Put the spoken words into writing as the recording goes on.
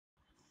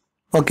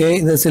Okay,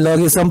 ഇത്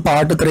സിലോഗിസം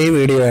part 3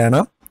 video ആണ്.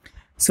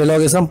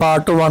 സിലോഗിസം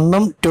part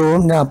 1ഉം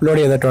 2ഉം ഞാൻ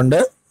അപ്ലോഡ് ചെയ്തിട്ടുണ്ട്.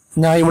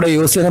 ഞാൻ ഇവിടെ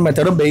യൂസ് ചെയ്യുന്ന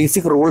മെത്തേഡ്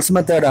ബേസിക് റൂൾസ്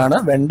മെത്തേഡാണ്,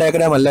 വെൻ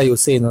ഡയഗ്രാം അല്ല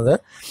യൂസ് ചെയ്യുന്നത്.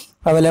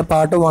 അതുപോലെ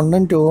പാർട്ട്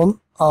 1ഉം 2ഉം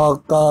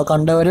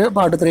കണ്ടവർ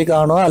പാർട്ട് 3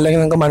 കാണുക, അല്ലെങ്കിൽ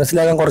നിങ്ങൾക്ക്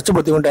മനസ്സിലാക്കാൻ കുറച്ച്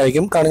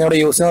ബുദ്ധിമുട്ടായിരിക്കും, കാരണം ഇവിടെ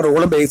യൂസ് ചെയ്യുന്ന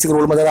റൂൾ ബേസിക്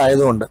റൂൾ മെത്തേഡ്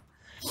ആയതുകൊണ്ട്.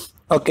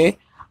 ഓക്കെ,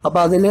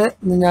 അപ്പോൾ അതിൽ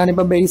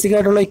ഞാനിപ്പോൾ ബേസിക്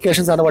ആയിട്ടുള്ള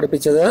ഇക്വേഷൻസ് ആണ്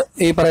പഠിപ്പിച്ചത്.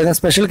 ഈ പറയുന്ന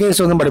സ്പെഷ്യൽ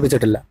കേസ് ഒന്നും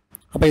പഠിപ്പിച്ചിട്ടില്ല.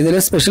 അപ്പോൾ ഇതിൽ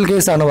സ്പെഷ്യൽ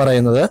കേസാണ്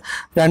പറയുന്നത്.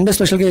 2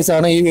 സ്പെഷ്യൽ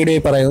കേസാണ് ഈ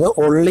വീഡിയോയിൽ പറയുന്നത്.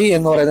 ഒള്ളി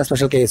എന്ന് പറയുന്ന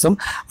സ്പെഷ്യൽ കേസും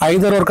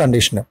ഐദർ ഓർ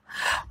കണ്ടീഷനും.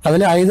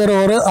 അതിൽ ഐദർ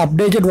ഓർ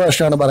അപ്ഡേറ്റഡ്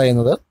വേർഷനാണ്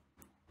പറയുന്നത്.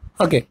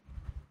 ഓക്കെ,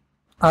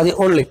 ആദ്യം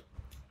ഒള്ളി.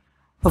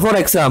 ഫോർ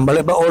എക്സാമ്പിൾ,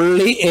 ഇപ്പോൾ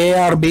ഒള്ളി എ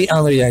ആർ ബി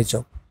ആണെന്ന്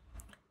വിചാരിച്ചോ.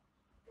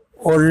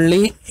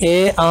 ഒള്ളി എ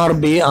ആർ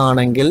ബി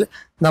ആണെങ്കിൽ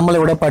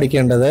നമ്മളിവിടെ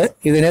പഠിക്കേണ്ടത്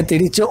ഇതിനെ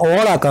തിരിച്ച്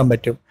ഓൾ ആക്കാൻ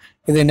പറ്റും.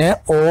 ഇതിനെ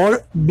ഓൾ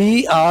ബി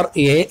ആർ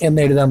എ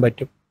എന്ന് എഴുതാൻ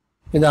പറ്റും.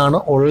 ഇതാണ്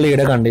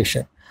ഒള്ളിയുടെ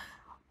കണ്ടീഷൻ.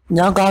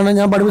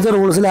 ഞാൻ പഠിപ്പിച്ച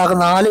റൂൾസിലാകെ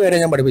 4 പേരെ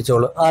ഞാൻ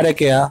പഠിപ്പിച്ചോളൂ.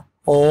 ആരൊക്കെയാ?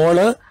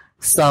 ഓള്,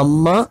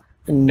 സമ്മ്,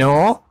 നോ,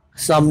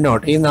 സം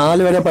നോട്ട്. ഈ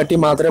 4 പേരെ പറ്റി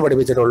മാത്രമേ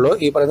പഠിപ്പിച്ചിട്ടുള്ളൂ.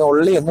 ഈ പറയുന്ന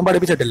ഒള്ളി ഒന്നും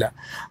പഠിപ്പിച്ചിട്ടില്ല.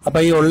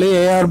 അപ്പൊ ഈ ഒള്ളി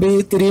എ ആർ ബി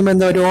തിരിയുമ്പോൾ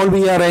എന്താ ഒരു ഓൾ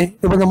ബി ആർ എ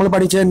ഇപ്പൊ നമ്മൾ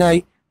പഠിച്ചു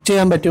തന്നെയായി,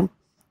 ചെയ്യാൻ പറ്റും.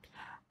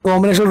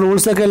 കോമ്പിനേഷൻ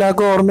റൂൾസ് ഒക്കെ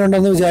എല്ലാവർക്കും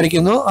ഓർമ്മയുണ്ടെന്ന്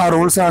വിചാരിക്കുന്നു. ആ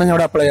റൂൾസ് ആണ് ഞാൻ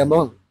ഇവിടെ അപ്ലൈ ചെയ്യാൻ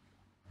പോകുന്നത്.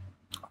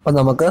 അപ്പൊ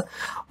നമുക്ക്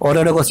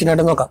ഓരോരോ ക്വസ്റ്റ്യൻ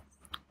ആയിട്ട് നോക്കാം.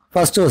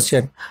 First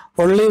question,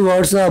 only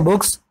words are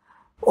books,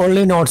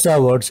 only notes are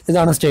words.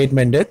 ഇതാണ്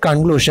statement.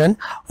 Conclusion,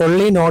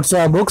 only notes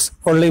are books,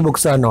 only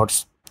books are notes.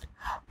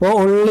 അപ്പോൾ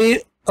only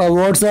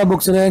words are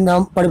booksനെ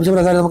നാം പഠിപ്പിച്ച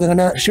പ്രകാരം നമുക്ക്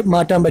എങ്ങനെ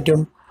മാറ്റാൻ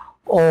പറ്റും?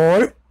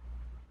 all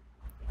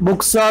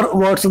books are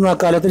words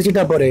എന്നാക്കാലോ,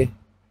 തിരിച്ചിട്ടാ പോരെ.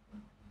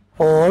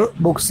 all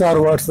books are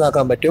words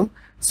എന്നാക്കാൻ പറ്റും.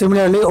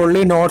 Similarly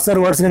only notes are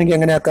words എനിക്ക്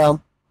എങ്ങനെ ആക്കാം?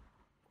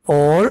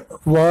 all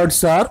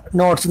words are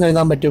notes എന്ന്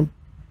എഴുതാൻ പറ്റും.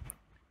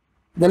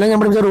 ഇതെല്ലാം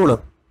ഞാൻ പഠിപ്പിച്ച റൂള്.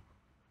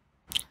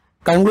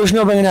 കൺക്ലൂഷൻ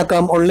അപ്പോൾ എങ്ങനെ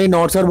ആക്കാം? ഓൺലി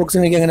നോട്ട്സ് ആർ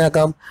ബുക്സിനെ എനിക്ക് എങ്ങനെ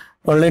ആക്കാം?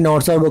 Only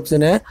notes R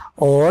ബുക്സിനെ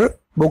all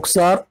books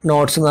are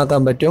notes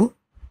എന്നാക്കാൻ പറ്റും.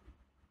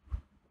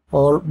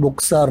 All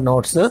books are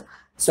notes.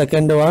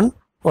 Second one,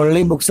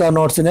 only books are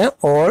നോട്ട്സിനെ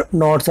all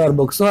notes R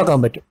books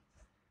ആക്കാൻ പറ്റും.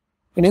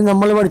 ഇനി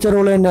നമ്മൾ പഠിച്ച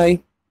റൂൾ തന്നെയായി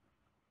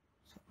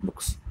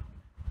ബുക്സ്.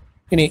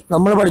 ഇനി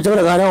നമ്മൾ പഠിച്ച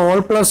പ്രകാരം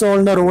ഓൾ പ്ലസ്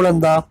ഓളിന്റെ റൂൾ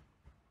എന്താ?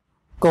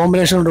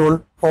 Combination rule.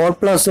 All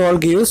plus all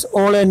gives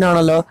all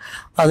എന്നാണല്ലോ.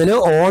 അതിൽ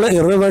ഓൾ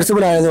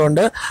ഇറിവേഴ്സിബിൾ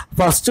ആയതുകൊണ്ട്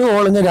ഫസ്റ്റ്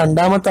ഓളിന്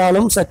രണ്ടാമത്തെ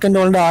ആളും സെക്കൻഡ്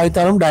ഓളിന്റെ ആദ്യത്തെ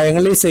ആളും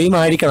ഡയഗണലി സെയിം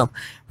ആയിരിക്കണം.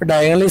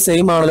 ഡയഗണലി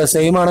സെയിം ആണല്ലോ.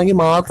 സെയിം ആണെങ്കിൽ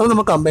മാത്രം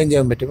നമുക്ക് കമ്പൈൻ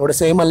ചെയ്യാൻ പറ്റും. ഇവിടെ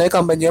സെയിം അല്ലെങ്കിൽ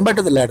കമ്പൈൻ ചെയ്യാൻ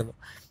പറ്റത്തില്ലായിരുന്നു.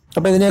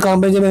 അപ്പൊ ഇതിനെ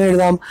കമ്പൈൻ ചെയ്യുമ്പോൾ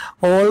എഴുതാം?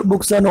 All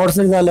books are notes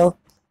എഴുതാലോ.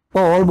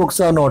 അപ്പോൾ all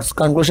books are notes.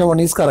 Conclusion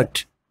 1 is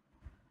correct.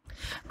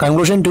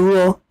 Conclusion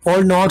 2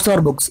 all notes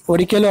R books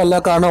ഒരിക്കലും അല്ല,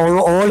 കാരണം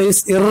ഓൾ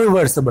ഈസ്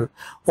ഇറിവേഴ്സിബിൾ.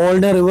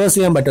 ഓളിനെ റിവേഴ്സ്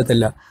ചെയ്യാൻ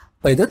പറ്റത്തില്ല.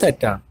 അപ്പൊ ഇത്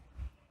തെറ്റാണ്.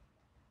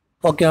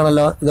 ഓക്കെ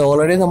ആണല്ലോ. ഇത്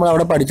ഓൾറെഡി നമ്മൾ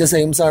അവിടെ പഠിച്ച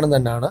സെയിം സാധനം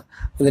തന്നെയാണ്.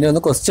 ഇതിനെ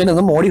ഒന്ന് ക്വസ്റ്റ്യൻ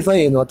ഒന്ന് മോഡിഫൈ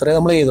ചെയ്യുന്നു, അത്രേ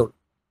നമ്മൾ ചെയ്തോളൂ.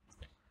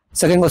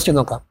 സെക്കൻഡ് ക്വസ്റ്റ്യൻ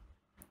നോക്കാം.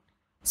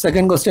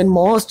 Second question,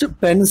 most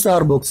Pence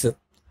R books.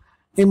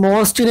 ഈ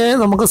മോസ്റ്റിനെ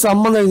നമുക്ക് സം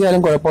എന്ന്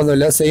എഴുതിയാലും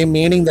കുഴപ്പമൊന്നുമില്ല, സെയിം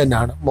മീനിങ്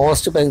തന്നെയാണ്.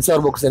 Most Pence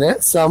R ബുക്സിനെ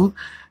some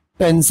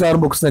Pence R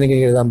books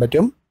എനിക്ക് എഴുതാൻ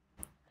പറ്റും.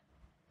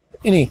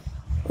 ഇനി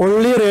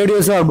ഒൺലി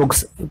റേഡിയോസ് ആർ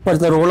ബുക്സ്.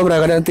 ഇപ്പോഴത്തെ റൂൾ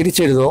പ്രകാരം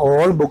തിരിച്ചെഴുതുക.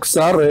 ഓൾ ബുക്സ്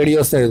ആർ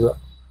റേഡിയോസ് എഴുതുക.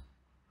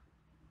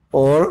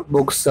 All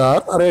books are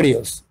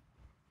radios.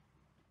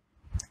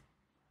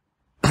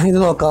 ഇത്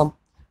നോക്കാം.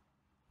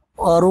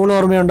 റൂൾ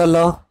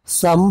ഓർമ്മയുണ്ടല്ലോ.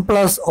 Some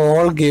plus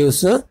all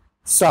gives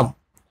some.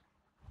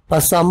 അപ്പൊ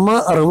സമ്മ്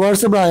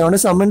റിവേഴ്സിബിൾ ആയതുകൊണ്ട്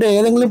സമ്മിന്റെ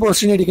ഏതെങ്കിലും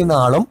പൊസിഷനിൽ ഇരിക്കുന്ന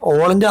ആളും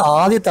ഓളിന്റെ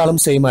ആദ്യത്തെ ആളും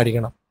സെയിം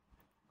ആയിരിക്കണം.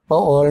 അപ്പോൾ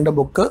ഓളിന്റെ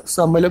ബുക്ക്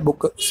സമ്മിൽ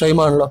ബുക്ക് സെയിം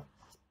ആണല്ലോ.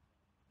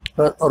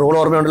 റൂൾ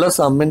ഓർമ്മയുണ്ടല്ലോ.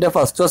 സമ്മിന്റെ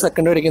ഫസ്റ്റോ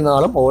സെക്കൻഡോ ഇരിക്കുന്ന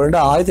ആളും ഓളിന്റെ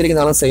ആദ്യത്തെ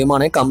ഇരിക്കുന്ന ആളും സെയിം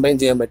ആണെങ്കിൽ കമ്പൈൻ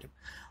ചെയ്യാൻ പറ്റും.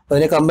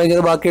 അതിനെ കമ്പൈൻ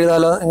ചെയ്ത് ബാക്കി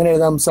എഴുതാലോ. എങ്ങനെ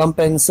എഴുതാം? സം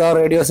പെൻസാർ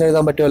റേഡിയോസ്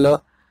എഴുതാൻ പറ്റുമല്ലോ.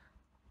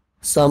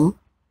 Some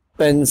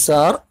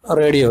പെൻസാർ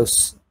radios.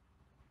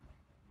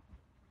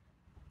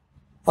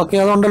 ഓക്കെ,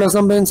 അതുണ്ടല്ലോ.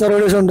 സം പെൻസ് ആർ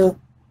റേഡിയോസ് ഉണ്ട്.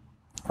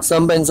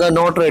 Some Pence are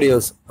not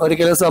radios.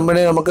 ഒരിക്കലും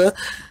സമ്മിനെ നമുക്ക്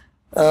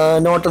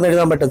നോട്ട് എന്ന്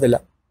എഴുതാൻ പറ്റത്തില്ല.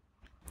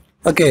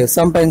 Okay,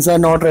 some Pence are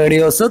not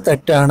radios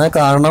തെറ്റാണ്.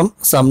 കാരണം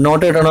സം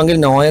നോട്ട് ഇടണമെങ്കിൽ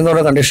നോ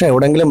എന്നുള്ള കണ്ടീഷൻ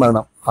എവിടെയെങ്കിലും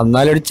വേണം,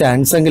 എന്നാലും ഒരു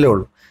ചാൻസ് എങ്കിലും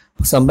ഉള്ളൂ.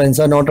 Some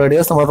Pence are not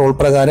radios നമ്മുടെ റൂൾ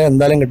പ്രകാരം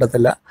എന്തായാലും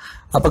കിട്ടത്തില്ല.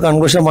 അപ്പൊ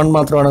കൺക്ലൂഷൻ 1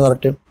 മാത്രമാണ്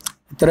കറക്റ്റ്.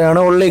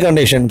 ഇത്രയാണ് ഉള്ള ഈ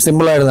കണ്ടീഷൻ.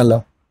 സിമ്പിൾ ആയിരുന്നല്ലോ.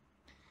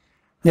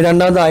 ഇനി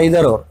രണ്ടാമത്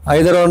ഐദർ ഓർ.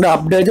 ഐദർ ഓറിന്റെ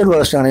അപ്ഡേറ്റഡ്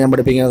വേർഷനാണ് ഞാൻ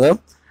പഠിപ്പിക്കുന്നത്.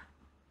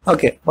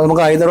 ഓക്കെ, അപ്പോൾ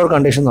നമുക്ക് ഐദർ ഓർ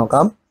കണ്ടീഷൻ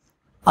നോക്കാം.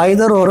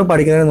 ഐദർ ഓർ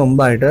പഠിക്കുന്നതിന്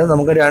മുമ്പായിട്ട്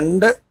നമുക്ക്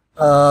 2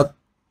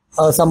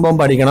 സംഭവം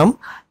പഠിക്കണം.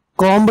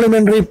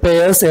 കോംപ്ലിമെന്ററി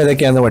പെയർസ്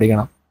ഏതൊക്കെയാണെന്ന്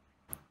പഠിക്കണം.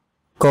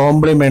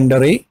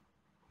 കോംപ്ലിമെന്ററി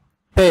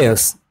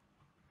പെയർസ്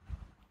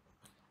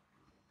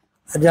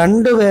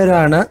 2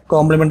 പേരാണ്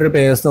കോംപ്ലിമെന്ററി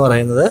പെയർസ് എന്ന്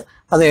പറയുന്നത്.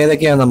 അത്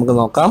ഏതൊക്കെയാണെന്ന് നമുക്ക്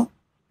നോക്കാം.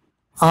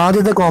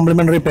 ആദ്യത്തെ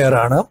കോംപ്ലിമെന്ററി പെയർ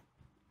ആണ്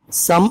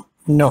some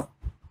no.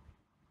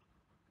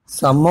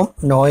 സമ്മും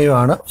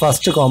നോയുമാണ്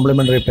first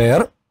complementary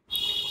pair.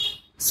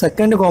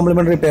 Second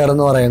complementary pair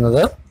എന്ന്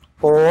പറയുന്നത്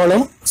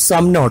ഓളും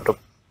സം നോട്ടും.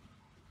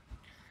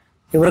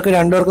 ഇവർക്ക്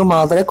 2 പേർക്കും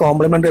മാത്രമേ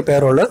കോംപ്ലിമെന്ററി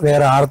പെയർ ഉള്ളൂ,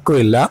 വേറെ ആർക്കും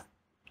ഇല്ല.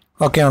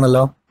 ഓക്കെ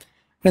ആണല്ലോ.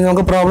 ഇനി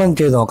നമുക്ക് പ്രോബ്ലം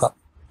ചെയ്ത് നോക്കാം.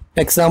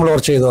 എക്സാമ്പിൾ ഓർ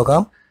ചെയ്ത്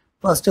നോക്കാം.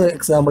 ഫസ്റ്റ്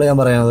എക്സാമ്പിൾ ഞാൻ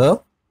പറയുന്നത്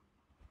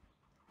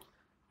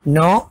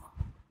നോ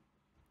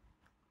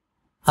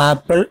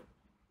ആപ്പിൾ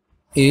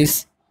ഈസ്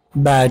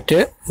ബാറ്റ്.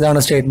 ഇതാണ്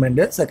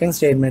statement. Second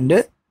statement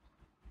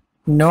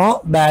no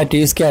bat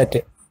is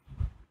കാറ്റ്.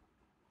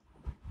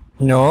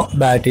 നോ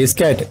ബാറ്റ് ഈസ്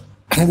കാറ്റ്.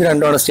 ഇത്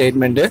രണ്ടുമാണ്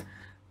സ്റ്റേറ്റ്മെന്റ്.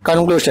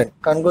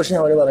 കൺക്ലൂഷൻ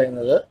അവർ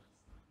പറയുന്നത്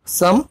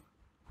സം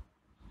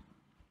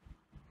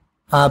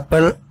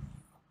ആപ്പിൾ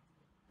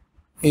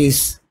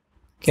ഈസ്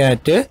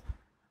കാറ്റ്.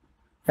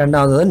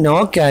 രണ്ടാമത് നോ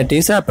കാറ്റ്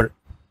ഈസ് ആപ്പിൾ.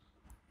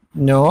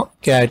 നോ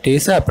കാറ്റ്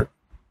ഈസ് ആപ്പിൾ.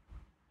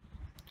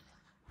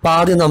 അപ്പൊ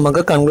ആദ്യം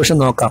നമുക്ക് കൺക്ലൂഷൻ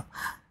നോക്കാം.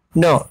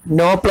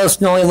 നോ പ്ലസ്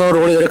നോ എന്ന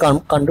റൂൾ ഇവർ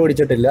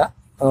കണ്ടുപിടിച്ചിട്ടില്ല,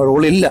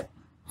 റൂൾ ഇല്ല.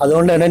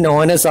 അതുകൊണ്ട് തന്നെ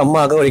നോനെ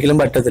സമ്മാക്കാൻ ഒരിക്കലും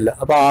പറ്റത്തില്ല.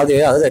 അപ്പൊ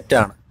ആദ്യം അത്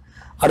തെറ്റാണ്.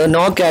 അത്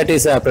നോ കാറ്റ്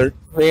ഈസ് ആപ്പിൾ.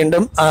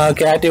 വീണ്ടും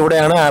കാറ്റ്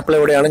ഇവിടെയാണ്, ആപ്പിൾ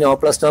ഇവിടെയാണ്, നോ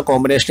പ്ലസ് നോ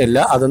കോമ്പിനേഷൻ ഇല്ല,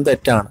 അതും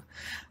തെറ്റാണ്.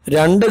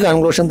 രണ്ട്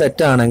കൺക്ലൂഷൻ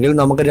തെറ്റാണെങ്കിൽ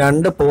നമുക്ക്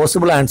രണ്ട്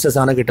പോസിബിൾ ആൻസേഴ്സ്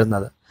ആണ്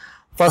കിട്ടുന്നത്.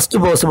 ഫസ്റ്റ്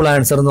പോസിബിൾ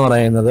ആൻസർ എന്ന്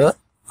പറയുന്നത്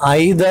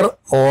ഐദർ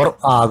ഓർ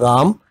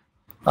ആകാം,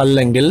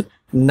 അല്ലെങ്കിൽ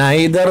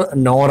നൈദർ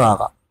നോർ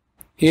ആകാം.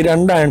 ഈ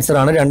രണ്ട് ആൻസർ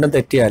ആണ്, രണ്ടും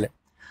തെറ്റിയാൽ.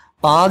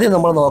 അപ്പം ആദ്യം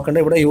നമ്മൾ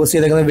നോക്കേണ്ടത് ഇവിടെ യൂസ്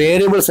ചെയ്തേക്കുന്ന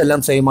വേരിയബിൾസ് എല്ലാം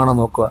സെയിം ആണോ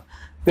നോക്കുക.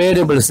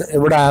 വേരിയബിൾസ്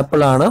ഇവിടെ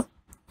ആപ്പിൾ ആണ്,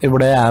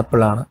 ഇവിടെ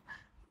ആപ്പിൾ ആണ്,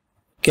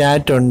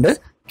 ക്യാറ്റ് ഉണ്ട്,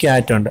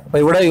 ക്യാറ്റ് ഉണ്ട്. അപ്പോൾ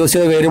ഇവിടെ യൂസ്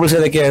ചെയ്ത വേരിയബിൾസ്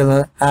ഏതൊക്കെയായിരുന്നു?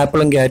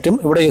 ആപ്പിളും ക്യാറ്റും.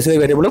 ഇവിടെ യൂസ് ചെയ്ത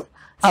വേരിയബിളും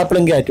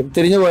ആപ്പിളും ക്യാറ്റും.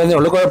 തിരിഞ്ഞു പോയതേ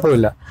ഉള്ളൂ,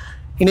 കുഴപ്പമില്ല.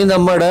 ഇനി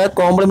നമ്മുടെ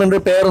കോംപ്ലിമെന്ററി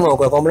പെയർ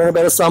നോക്കുക. കോംപ്ലിമെന്ററി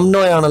പെയർ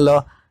സംനോ ആണല്ലോ,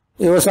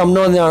 ഇവിടെ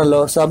സംനോ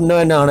തന്നെയാണല്ലോ. സംനോ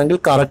തന്നെ ആണെങ്കിൽ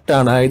കറക്റ്റ്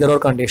ആണ്, ഐദർ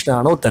ഓർ കണ്ടീഷൻ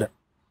ആണ് ഉത്തരം.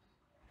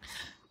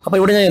 അപ്പൊ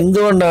ഇവിടെ ഞാൻ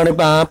എന്തുകൊണ്ടാണ്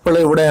ഇപ്പൊ ആപ്പിൾ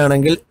ഇവിടെ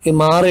ആണെങ്കിൽ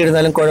മാറി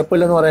എഴുതാനും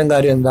കുഴപ്പമില്ലെന്ന് പറയാൻ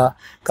കാര്യം എന്താ?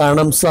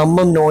 കാരണം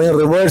സമ്മും നോയും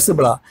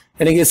റിവേഴ്സിബിളാ.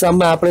 എനിക്ക് some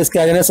apple is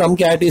ക്യാറ്റിനെ some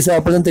cat is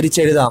ആപ്പിളും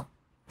തിരിച്ചെഴുതാം.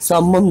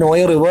 സമ്മും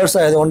നോയും റിവേഴ്സ്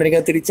ആയതുകൊണ്ട്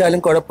എനിക്ക്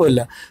തിരിച്ചാലും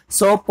കുഴപ്പമില്ല.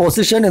 സോ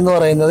പൊസിഷൻ എന്ന്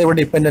പറയുന്നത് ഇവിടെ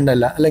ഡിപ്പെൻഡന്റ്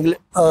അല്ല, അല്ലെങ്കിൽ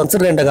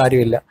കൺസിഡർ ചെയ്യേണ്ട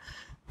കാര്യമില്ല.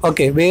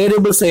 ഓക്കെ,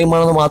 വേരിയബിൾ സെയിം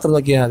ആണെന്ന് മാത്രം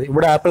നോക്കിയാൽ മതി.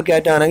 ഇവിടെ ആപ്പിൾ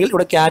ക്യാറ്റ് ആണെങ്കിൽ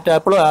ഇവിടെ ക്യാറ്റ്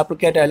ആപ്പിളോ ആപ്പിൾ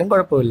ക്യാറ്റ് ആയാലും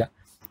കുഴപ്പമില്ല.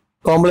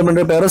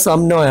 കോംപ്ലിമെന്ററി പെയർ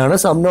സംനോ ആണ്.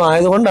 സംനോ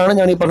ആയതുകൊണ്ടാണ്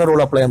ഞാൻ ഈ പറഞ്ഞ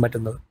റൂൾ അപ്ലൈ ചെയ്യാൻ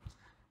പറ്റുന്നത്.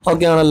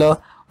 ഓക്കെ ആണല്ലോ.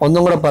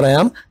 ഒന്നും കൂടെ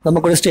പറയാം.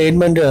 നമുക്കൊരു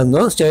സ്റ്റേറ്റ്മെന്റ്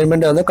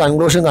തന്നു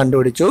കൺക്ലൂഷൻ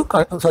കണ്ടുപിടിച്ചു.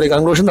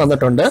 കൺക്ലൂഷൻ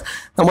തന്നിട്ടുണ്ട്.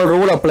 നമ്മൾ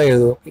റൂൾ അപ്ലൈ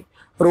ചെയ്തു നോക്കി.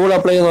 റൂൾ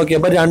അപ്ലൈ ചെയ്ത്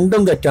നോക്കിയപ്പോൾ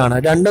രണ്ടും തെറ്റാണ്.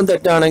 രണ്ടും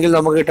തെറ്റാണെങ്കിൽ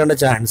നമുക്ക് കിട്ടേണ്ട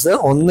ചാൻസ്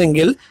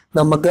ഒന്നെങ്കിൽ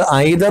നമുക്ക്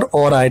ഐദർ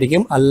ഓർ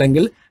ആയിരിക്കും,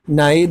 അല്ലെങ്കിൽ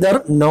നൈദർ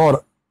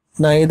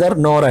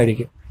നോർ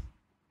ആയിരിക്കും.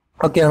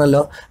 ഓക്കെ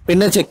ആണല്ലോ.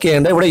 പിന്നെ ചെക്ക്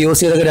ചെയ്യേണ്ട ഇവിടെ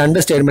യൂസ് ചെയ്ത രണ്ട്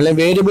സ്റ്റേറ്റ്മെന്റ്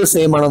വേരിയബിൾ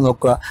സെയിം ആണോ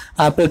നോക്കുക.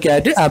 ആപ്പിൾ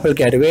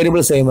ക്യാറ്റ്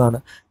വേരിയബിൾ സെയിം ആണ്.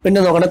 പിന്നെ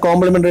നോക്കണ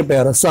complementary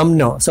pair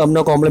സംനോ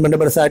complementary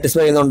pair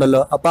satisfy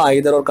ചെയ്യുന്നുണ്ടല്ലോ, അപ്പൊ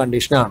ഐദർ ഓർ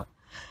കണ്ടീഷൻ ആണ്.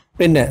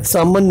 പിന്നെ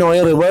സമ്മും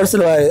നോയും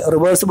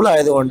റിവേഴ്സിബിൾ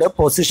ആയതുകൊണ്ട്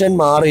പൊസിഷൻ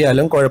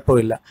മാറിയാലും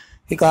കുഴപ്പമില്ല.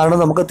 ഈ കാരണം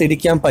നമുക്ക്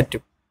തിരിക്കാൻ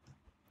പറ്റും.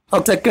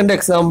 സെക്കൻഡ്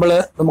എക്സാമ്പിൾ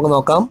നമുക്ക്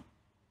നോക്കാം.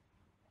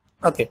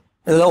 ഓക്കെ,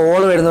 ഇതിൽ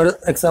ഓൾ വരുന്ന ഒരു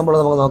എക്സാമ്പിൾ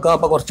നമുക്ക് നോക്കാം.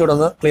 അപ്പൊ കുറച്ചുകൂടെ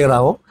ഒന്ന് ക്ലിയർ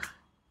ആവും.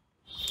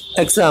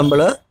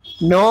 Example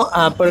no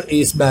apple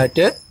is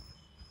bat.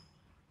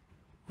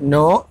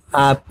 No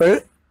apple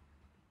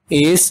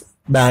is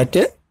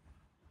bat.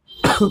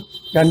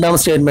 രണ്ടാം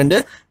statement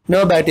no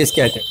bat is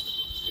cat.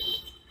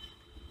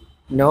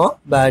 No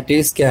bat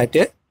is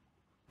cat.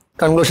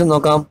 Conclusion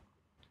നോക്കാം.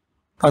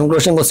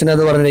 കൺക്ലൂഷൻ ക്വസ്റ്റ്യൻ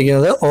അത്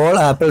പറഞ്ഞിരിക്കുന്നത് all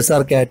apples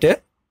R cat.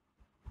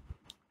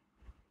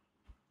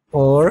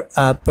 All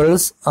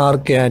apples R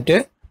cat.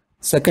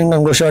 Second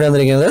conclusion അവിടെ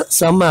വന്നിരിക്കുന്നത്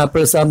some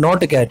apples are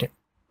not cat.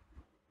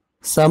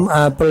 Some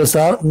apples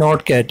are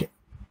not cat.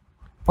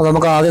 അപ്പോൾ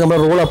നമുക്ക് ആദ്യം നമ്മൾ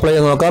rule apply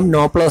ചെയ്ത് നോക്കാം.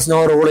 നോ പ്ലസ് നോ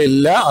റൂൾ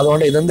ഇല്ല,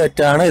 അതുകൊണ്ട് ഇതും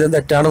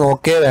തെറ്റാണ്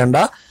നോക്കേ വേണ്ട.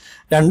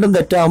 രണ്ടും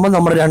തെറ്റാകുമ്പോൾ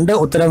നമ്മുടെ രണ്ട്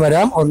ഉത്തരം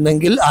വരാം.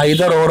 ഒന്നെങ്കിൽ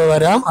ഐദർ ഓർ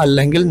വരാം,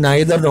 അല്ലെങ്കിൽ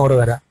നൈദർ നോർ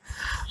വരാം.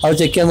 അത്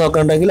ചെക്ക് ചെയ്യാൻ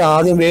നോക്കണ്ടെങ്കിൽ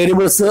ആദ്യം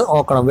വേരിയബിൾസ്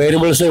നോക്കണം.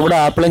 വേരിയബിൾസ് ഇവിടെ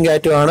ആപ്പിളും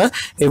ക്യാറ്റും ആണ്,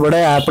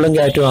 ഇവിടെ ആപ്പിളും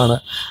ക്യാറ്റും ആണ്.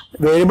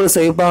 വേരിയബിൾ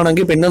സേഫ്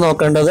ആണെങ്കിൽ പിന്നെ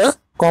നോക്കേണ്ടത്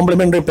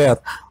കോംപ്ലിമെന്ററി പെയർ.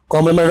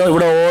 കോംപ്ലിമെന്ററി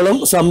ഇവിടെ ഓളും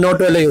സം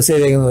നോട്ടും അല്ലേ യൂസ്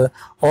ചെയ്തിരിക്കുന്നത്.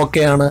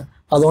 ഓക്കെ ആണ്,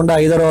 അതുകൊണ്ട്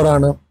ഐദർ ഓർ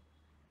ആണ്.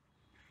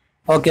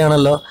 ഓക്കെ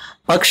ആണല്ലോ.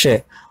 പക്ഷേ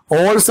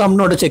ഓൾ സം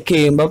നോട്ട് ചെക്ക്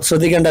ചെയ്യുമ്പോൾ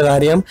ശ്രദ്ധിക്കേണ്ട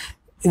കാര്യം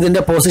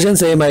ഇതിന്റെ പൊസിഷൻ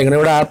സെയിം ആയിരിക്കണം.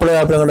 ഇവിടെ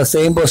ആപ്പിളും കണ്ട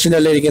സെയിം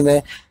പൊസിഷനിലല്ലേ ഇരിക്കുന്നത്.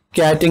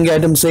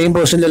 ക്യാറ്റും സെയിം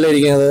പൊസിഷനിലല്ലേ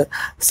ഇരിക്കുന്നത്.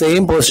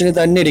 സെയിം പൊസിഷനിൽ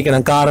തന്നെ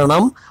ഇരിക്കണം.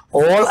 കാരണം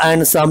all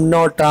and some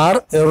not R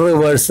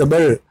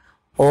irreversible.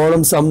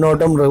 ഓളും സം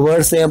നോട്ടും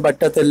റിവേഴ്സ് ചെയ്യാൻ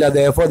പറ്റത്തില്ല.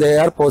 therefore they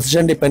are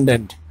position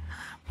dependent.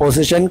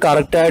 Position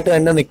correct ആയിട്ട്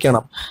തന്നെ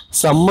നിൽക്കണം.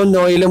 സമ്മും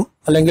നോയിലും,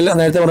 അല്ലെങ്കിൽ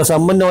നേരത്തെ പറഞ്ഞ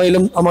സമ്മും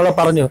നോയിലും നമ്മൾ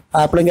പറഞ്ഞു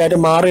ആപ്പിളും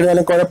ക്യാറ്റും മാറി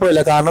ഇരുന്നാലും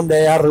കുഴപ്പമില്ല, കാരണം ദേ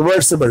ആർ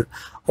റിവേഴ്സിബിൾ.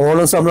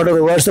 ഓളും സം നോട്ടും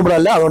റിവേഴ്സിബിൾ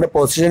അല്ല, അതുകൊണ്ട്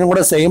പൊസിഷനും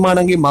കൂടെ സെയിം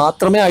ആണെങ്കിൽ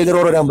മാത്രമേ ഐദർ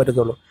ഓർ വരാൻ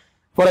പറ്റത്തുള്ളൂ.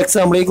 ഫോർ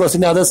എക്സാമ്പിൾ ഈ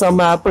ക്വസ്റ്റിന് അത്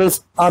സം ആപ്പിൾസ്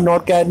ആർ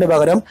നോട്ട് ക്യാറ്റിന്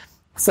പകരം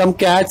some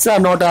cats are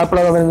not apple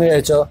ആണെന്ന്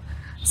വിചാരിച്ചോ.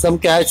 Some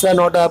cats are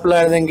not apple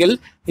ആയിരുന്നെങ്കിൽ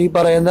ഈ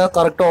പറയുന്ന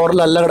കറക്റ്റ്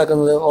ഓർഡറിലല്ല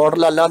കിടക്കുന്നത്.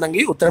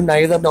 ഓർഡറിലല്ലാന്നെങ്കിൽ ഉത്തരം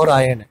നൈദർ നോർ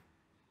ആയേനെ.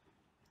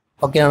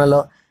 ഓക്കെ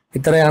ആണല്ലോ.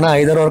 ഇത്രയാണ്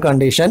ഐദർ ഓർ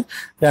കണ്ടീഷൻ.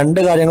 രണ്ട്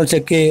കാര്യങ്ങൾ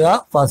ചെക്ക്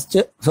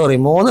ചെയ്യുക.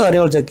 മൂന്ന്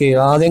കാര്യങ്ങൾ ചെക്ക്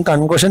ചെയ്യുക. ആദ്യം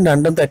കൺക്ലൂഷൻ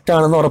രണ്ടും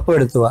തെറ്റാണെന്ന്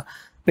ഉറപ്പുവരുത്തുക.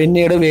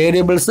 പിന്നീട്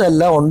വേരിയബിൾസ്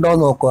എല്ലാം ഉണ്ടോ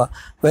എന്ന് നോക്കുക.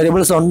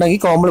 വേരിയബിൾസ് ഉണ്ടെങ്കിൽ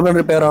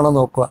കോംപ്ലിമെന്ററി പെയർ ആണോ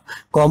നോക്കുക.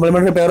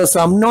 കോംപ്ലിമെന്ററി പെയർ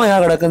സംനോയാ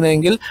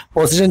കിടക്കുന്നതെങ്കിൽ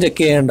പൊസിഷൻ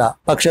ചെക്ക് ചെയ്യേണ്ട.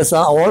 പക്ഷെ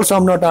ഓൾ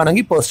സം നോട്ട്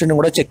ആണെങ്കിൽ പൊസിഷനും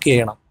കൂടെ ചെക്ക്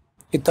ചെയ്യണം.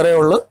 ഇത്രയേ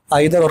ഉള്ളൂ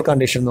ഐദർ ഓർ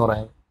കണ്ടീഷൻ എന്ന്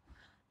പറയുന്നത്.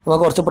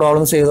 നമുക്ക് കുറച്ച്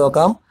പ്രോബ്ലംസ് ചെയ്ത്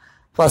നോക്കാം.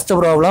 First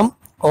problem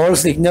all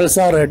signals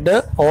are red,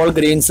 all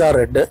Green's are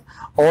red,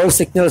 all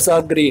signals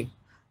R green.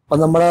 അപ്പം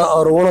നമ്മുടെ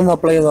റൂൾ ഒന്ന്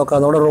അപ്ലൈ ചെയ്ത് നോക്കാം.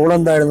 നമ്മുടെ റൂൾ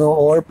എന്തായിരുന്നു?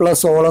 ഓൾ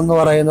പ്ലസ് ഓൾ എന്ന്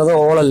പറയുന്നത്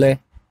ഓൾ അല്ലേ?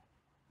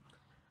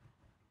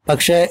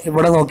 പക്ഷേ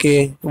ഇവിടെ നോക്കി,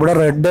 ഇവിടെ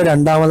റെഡ്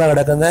രണ്ടാമതാണ്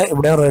കിടക്കുന്നത്,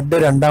 ഇവിടെ റെഡ്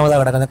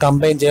രണ്ടാമതാണ് കിടക്കുന്നത്.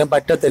 കമ്പൈൻ ചെയ്യാൻ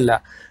പറ്റത്തില്ല.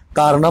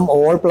 കാരണം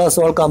ഓൾ പ്ലസ്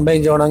ഓൾ കമ്പൈൻ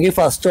ചെയ്യണമെങ്കിൽ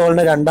ഫസ്റ്റ്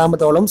ഓളിന്റെ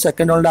രണ്ടാമത്തെ ഓളും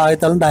സെക്കൻഡ് ഓളിന്റെ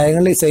ആദ്യത്തെ ഓളും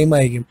ഡയഗണലി സെയിം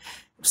ആയിരിക്കും.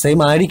 സെയിം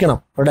ആയിരിക്കണം,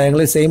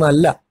 ഡയഗണലി സെയിം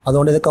അല്ല.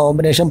 അതുകൊണ്ട് ഇത്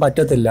കോമ്പിനേഷൻ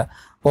പറ്റത്തില്ല.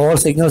 ഓൾ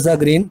സിഗ്നൽസ് ആർ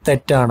ഗ്രീൻ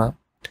തെറ്റാണ്.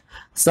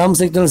 Some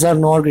signals are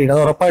not green,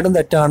 അത് ഉറപ്പായിട്ടും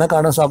തെറ്റാണ്.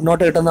 കാരണം സബ്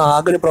നോട്ട് കിട്ടുന്ന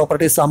ആകെ ഒരു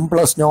പ്രോപ്പർട്ടി സം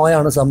പ്ലസ് നോ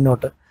ആണ് സബ്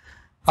നോട്ട്.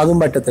 അതും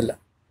പറ്റത്തില്ല.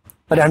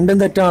 അപ്പൊ രണ്ടും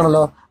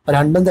തെറ്റാണല്ലോ.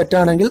 രണ്ടും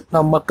തെറ്റാണെങ്കിൽ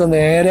നമുക്ക്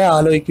നേരെ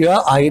ആലോചിക്കുക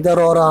ഐദർ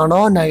ഓർ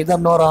ആണോ നൈദർ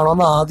നോർ ആണോ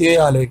എന്ന് ആദ്യമേ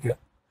ആലോചിക്കുക.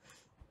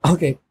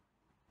 ഓക്കെ,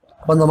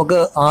 അപ്പം നമുക്ക്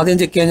ആദ്യം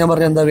ചെക്ക് ചെയ്യാൻ ഞാൻ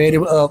പറഞ്ഞ എന്താ,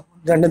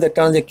 രണ്ടും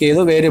തെറ്റാണ് ചെക്ക്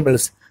ചെയ്തു.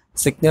 Variables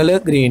signal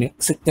green,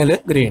 signal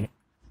green.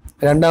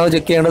 രണ്ടാമത്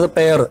ചെക്ക് ചെയ്യേണ്ടത്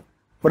പെയർ.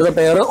 ഇവിടുത്തെ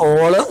പെയർ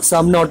ഓള്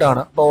സം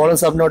നോട്ടാണ്. അപ്പോൾ ഓളും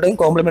സം നോട്ടും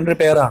കോംപ്ലിമെന്ററി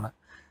പെയർ ആണ്.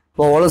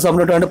 അപ്പോൾ ഓള് സം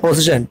നോട്ടാണ്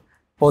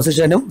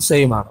പൊസിഷനും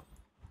സെയിം ആണ്.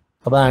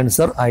 അപ്പോൾ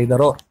ആൻസർ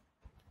ഐദർ ഓർ.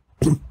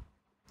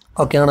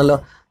 ഓക്കെ ആണല്ലോ,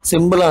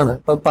 സിമ്പിൾ ആണ്.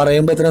 ഇപ്പം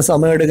പറയുമ്പോൾ ഇത്രയും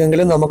സമയം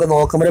എടുക്കെങ്കിലും നമുക്ക്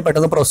നോക്കുമ്പോൾ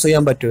പെട്ടെന്ന് പ്രൊസീഡ്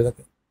ചെയ്യാൻ പറ്റും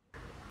ഇതൊക്കെ.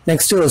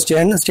 Next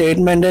question,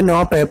 statement no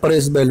paper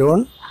is balloon,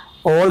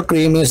 all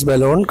cream is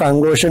balloon,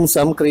 conclusion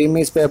some cream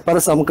is paper,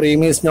 some cream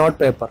is not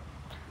paper.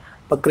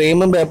 അപ്പം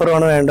ക്രീമും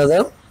പേപ്പറുമാണ് വേണ്ടത്.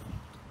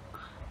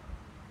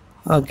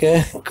 ഓക്കെ,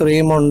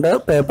 ക്രീമുണ്ട്,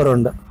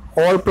 പേപ്പറുണ്ട്.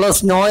 ഓൾ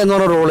പ്ലസ് നോ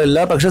എന്നൊരു റൂളില്ല,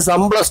 പക്ഷെ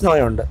സം പ്ലസ് നോ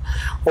ഉണ്ട്.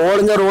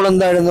 ഓളിൻ്റെ റൂൾ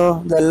എന്തായിരുന്നു?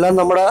 ഇതെല്ലാം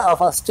നമ്മുടെ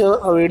ഫസ്റ്റ്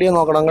വീഡിയോ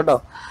നോക്കണം കേട്ടോ.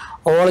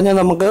 ഓളിനെ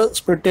നമുക്ക്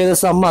സ്പ്ലിറ്റ് ചെയ്ത്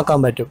സം ആക്കാൻ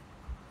പറ്റും.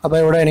 അപ്പോൾ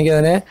ഇവിടെ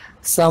എനിക്കതിനെ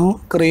സം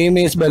ക്രീം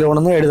ഈസ് ബലൂൺ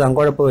എന്ന് എഴുതാം,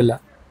 കുഴപ്പമില്ല.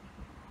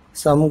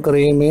 Some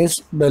cream is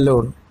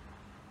balloon.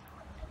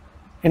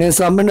 ഇനി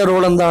സമ്മിൻ്റെ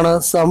റൂൾ എന്താണ്?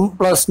 Some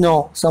plus no.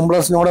 Some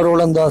plus നോയുടെ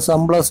rule എന്താ?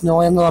 സം പ്ലസ് നോ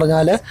എന്ന്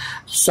പറഞ്ഞാൽ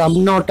some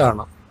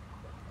നോട്ടാണ്.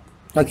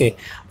 Okay,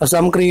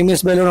 some cream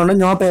is balloon ഉണ്ട്,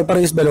 നോ പേപ്പർ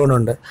ഈസ് ബലൂൺ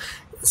ഉണ്ട്.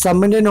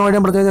 സമ്മിൻ്റെ നോയുടെ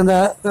പ്രത്യേകത എന്താ?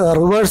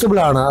 റിവേഴ്സിബിൾ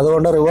ആണ്.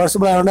 അതുകൊണ്ട്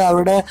റിവേഴ്സിബിൾ ആയതുകൊണ്ട്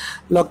അവരുടെ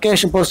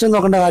ലൊക്കേഷൻ പൊസിഷൻ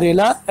നോക്കേണ്ട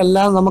കാര്യമില്ല.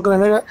 എല്ലാം നമുക്ക്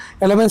വേണ്ട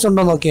എലമെന്റ്സ്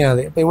ഉണ്ടോ നോക്കിയാൽ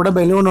മതി. അപ്പോൾ ഇവിടെ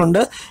ബലൂൺ ഉണ്ട്,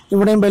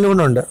 ഇവിടെയും ബലൂൺ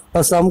ഉണ്ട്.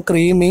 അപ്പോൾ some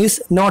cream is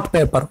not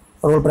paper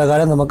rule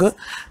പ്രകാരം നമുക്ക്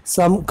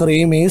some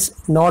cream is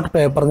not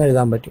paper എന്ന്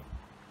എഴുതാൻ പറ്റും.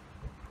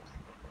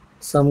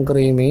 Some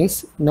cream is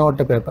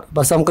not paper.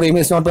 അപ്പോൾ some cream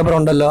is not paper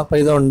ഉണ്ടല്ലോ, അപ്പോൾ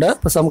ഇതുണ്ട്.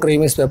 അപ്പോൾ സം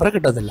ക്രീം ഈസ് പേപ്പർ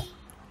കിട്ടത്തില്ല.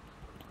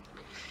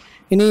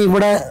 ഇനി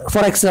ഇവിടെ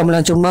ഫോർ എക്സാമ്പിൾ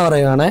ഞാൻ ചുമ്മാ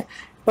പറയുകയാണെ,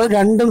 ഇപ്പോൾ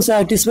രണ്ടും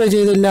സാറ്റിസ്ഫൈ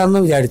ചെയ്തില്ല എന്ന്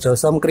വിചാരിച്ചോ.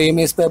 Some cream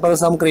is paper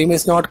some cream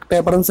is not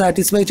പേപ്പറും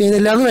സാറ്റിസ്ഫൈ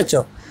ചെയ്തില്ല എന്ന്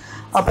വെച്ചോ.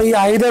 അപ്പോൾ ഈ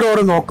ഐദർ ഓർ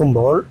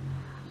നോക്കുമ്പോൾ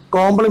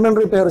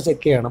കോംപ്ലിമെൻ്ററി പെയർ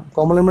ചെക്ക് ചെയ്യണം.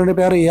 കോംപ്ലിമെൻ്ററി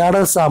പെയർ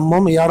ഇയാളുടെ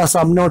സമ്മും ഇയാളുടെ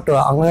സം നോട്ടും,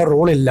 അങ്ങനെ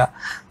റൂളില്ല.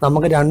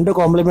 നമുക്ക് രണ്ട്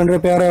കോംപ്ലിമെൻ്ററി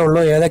പെയറേ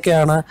ഉള്ളൂ.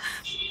 ഏതൊക്കെയാണ്?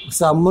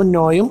 സമ്മും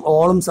നോയും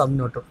ഓളും സം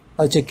നോട്ടും.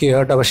 അത് ചെക്ക്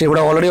ചെയ്യുക കേട്ടോ. പക്ഷേ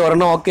ഇവിടെ ഓൾറെഡി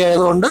ഒരെണ്ണം ഓക്കെ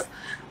ആയതുകൊണ്ട്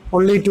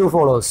only 2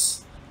 ഫോളോസ്.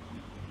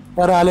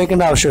 വേറെ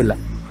ആലോചിക്കേണ്ട ആവശ്യമില്ല.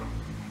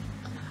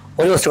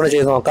 ഒരു ക്വസ്റ്റ്യൻ കൂടെ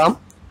ചെയ്ത് നോക്കാം.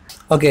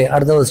 ഓക്കെ,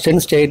 അടുത്ത question,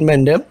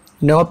 statement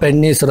no pen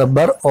is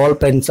rubber, all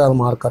Pence R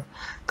marker.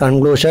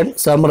 Conclusion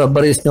some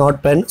rubber is not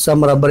pen, some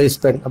rubber is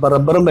pen. അപ്പോൾ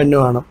റബ്ബറും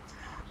പെന്നും ആണ്.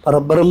 അപ്പോൾ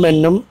റബ്ബറും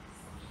പെന്നും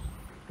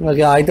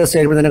ഓക്കെ, ആദ്യത്തെ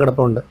സ്റ്റേറ്റ്മെന്റ് തന്നെ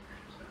കിടപ്പുണ്ട്.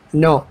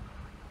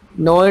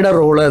 നോയുടെ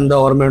റൂള് എന്താ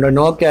ഓർമ്മയുണ്ട്?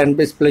 No can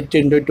be split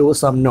in to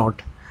some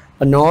not.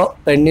 No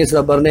pen is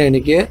റബ്ബറിനെ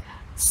എനിക്ക്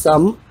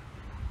some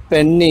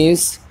pen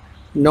is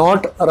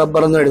not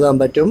rubber എന്ന് എഴുതാൻ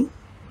പറ്റും.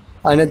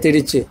 അതിനെ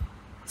തിരിച്ച്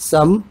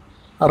some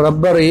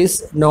rubber is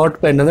not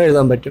pen എന്ന്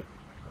എഴുതാൻ പറ്റും.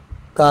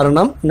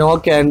 കാരണം no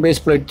can be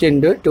split in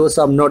to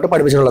some not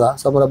പഠിപ്പിച്ചിട്ടുള്ളതാണ്.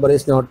 Some rubber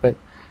is not pen.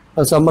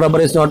 Some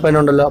rubber is not pen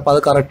ഉണ്ടല്ലോ, അപ്പോൾ അത്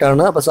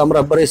കറക്റ്റാണ്. അപ്പോൾ സം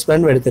റബ്ബർ ഈസ്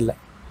പെൻ വരത്തില്ല.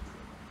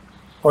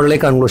 Only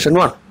conclusion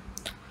 1.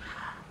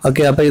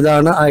 ഓക്കെ, അപ്പോൾ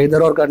ഇതാണ്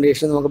ഐദർ ഓർ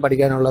കണ്ടീഷൻ നമുക്ക്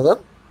പഠിക്കാനുള്ളത്.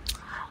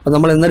 അപ്പോൾ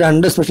നമ്മൾ ഇന്ന്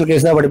 2 സ്പെഷ്യൽ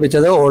കേസാണ്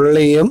പഠിപ്പിച്ചത്,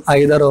 ഒള്ളിയും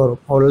ഐദർ ഓറും.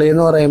 ഒള്ളി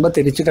എന്ന് പറയുമ്പോൾ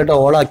തിരിച്ചിട്ടിട്ട്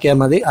ഓളാക്കിയാൽ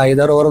മതി.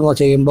 ഐദർ ഓർ എന്ന്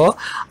ചെയ്യുമ്പോൾ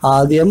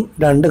ആദ്യം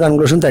 2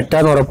 കൺക്ലൂഷൻ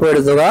തെറ്റാന്ന്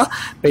ഉറപ്പുവരുത്തുക.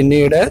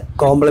 പിന്നീട്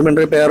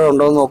കോംപ്ലിമെൻ്ററി പെയർ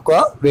ഉണ്ടോ എന്ന് നോക്കുക,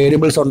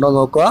 വേരിയബിൾസ് ഉണ്ടോ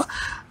എന്ന് നോക്കുക.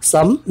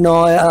 സം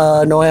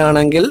നോ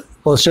ആണെങ്കിൽ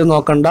പൊസിഷൻ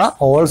നോക്കണ്ട,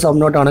 ഓൾ സം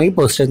നോട്ട് ആണെങ്കിൽ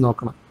പൊസിഷൻ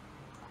നോക്കണം.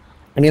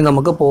 ഇനി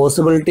നമുക്ക്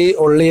പോസിബിലിറ്റി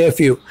ഒള്ളി എ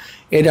ഫ്യൂ,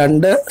 ഈ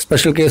 2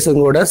 സ്പെഷ്യൽ കേസും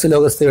കൂടെ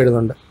സിലോഗസിൽ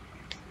വരുന്നുണ്ട്.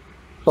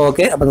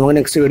 ഓക്കെ, അപ്പോൾ നമുക്ക്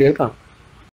നെക്സ്റ്റ് വീഡിയോയിൽ കാണാം.